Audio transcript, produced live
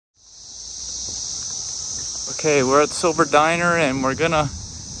Okay, we're at Silver Diner and we're gonna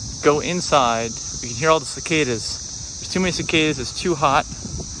go inside. We can hear all the cicadas. There's too many cicadas, it's too hot.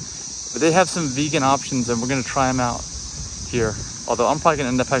 But they have some vegan options and we're gonna try them out here. Although I'm probably gonna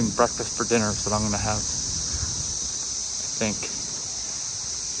end up having breakfast for dinner, so I'm gonna have, I think.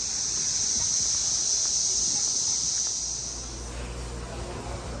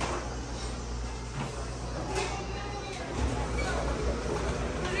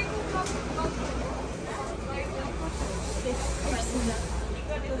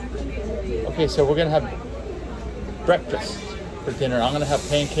 Okay, so we're gonna have breakfast for dinner. I'm gonna have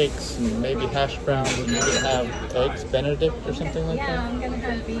pancakes and maybe hash browns, and you're gonna have eggs Benedict or something like that? Yeah, I'm gonna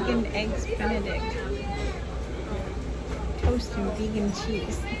have vegan eggs Benedict. Toast and vegan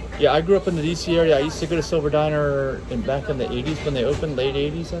cheese. Yeah, I grew up in the DC area. I used to go to Silver Diner back in the 80s when they opened, late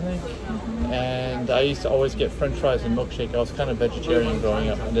 80s, I think. Mm-hmm. And I used to always get french fries and milkshake. I was kind of vegetarian growing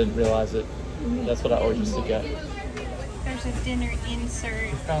up. I didn't realize it. That's what I always used to get. There's a dinner insert.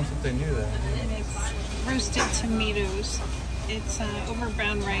 You found something new there. And it's roasted tomatoes. It's over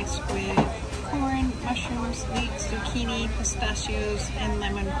brown rice with corn, mushrooms, leeks, zucchini, pistachios, and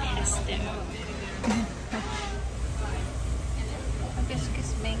lemon pesto.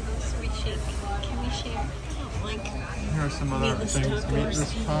 Hibiscus mango sweet shake. Can we share? Like, here are some other things.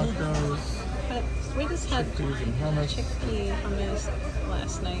 Meatless tacos. But we just had chickpeas and hummus. Chickpea hummus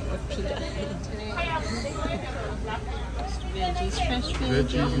last night with pita. Veggies, fresh veggies.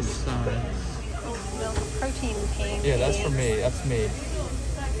 Veggies and sides. Milk protein pancakes. Yeah, that's for me. That's me.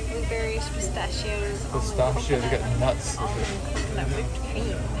 Blueberries, pistachios. Pistachios, we got nuts. Coconut whipped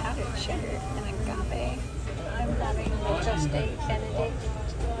cream, powdered sugar, and agave. I'm having just egg Benedict,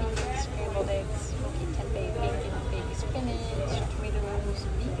 scrambled eggs, smoky tempeh, bacon, baby spinach, tomatoes,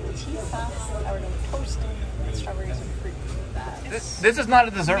 vegan cheese sauce, sourdough toast, and strawberries and fruit. This is not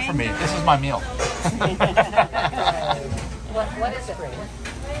a dessert for me. This is my meal. What is it?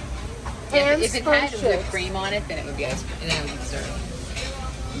 If it had whipped cream on it, then it would be ice cream, and then it would be dessert.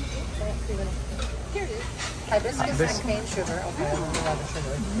 Here it is. Hibiscus and cane sugar, okay,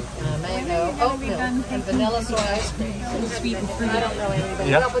 sugar. Mango, oat milk, and vanilla soy ice cream. Sweet and fruity. I don't know anything.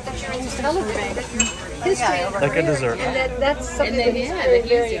 Yeah. No, but that you're into history. Like a dessert. And that's something that he's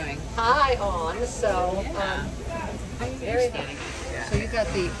very high on, so very high. So you got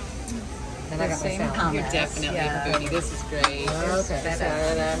the... And I got my salad. You're definitely a foodie. This is great. Okay, so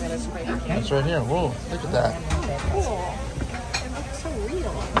I'm going to spray it. It's right here. Whoa, look at that. Cool. It looks so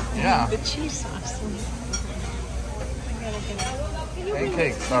real. Yeah. The cheese sauce.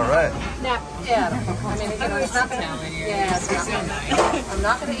 Pancakes, all right. Now, yeah, I mean, you know, it's not going to... Yeah, it's not gonna, I'm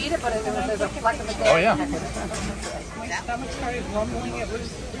not going to eat it, but if there's a fleck of a day... Oh, yeah. My stomach started rumbling. It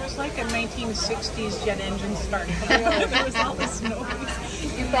was like a 1960s jet engine starting. There was all this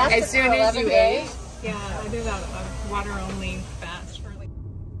noise. You fasted as soon for as 11 you days? ate? Yeah, I did a water-only fast for like...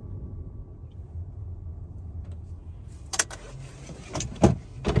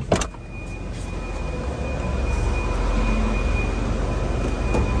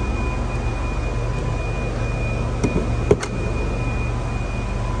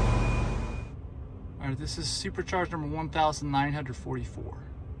 All right, this is supercharged number 1944.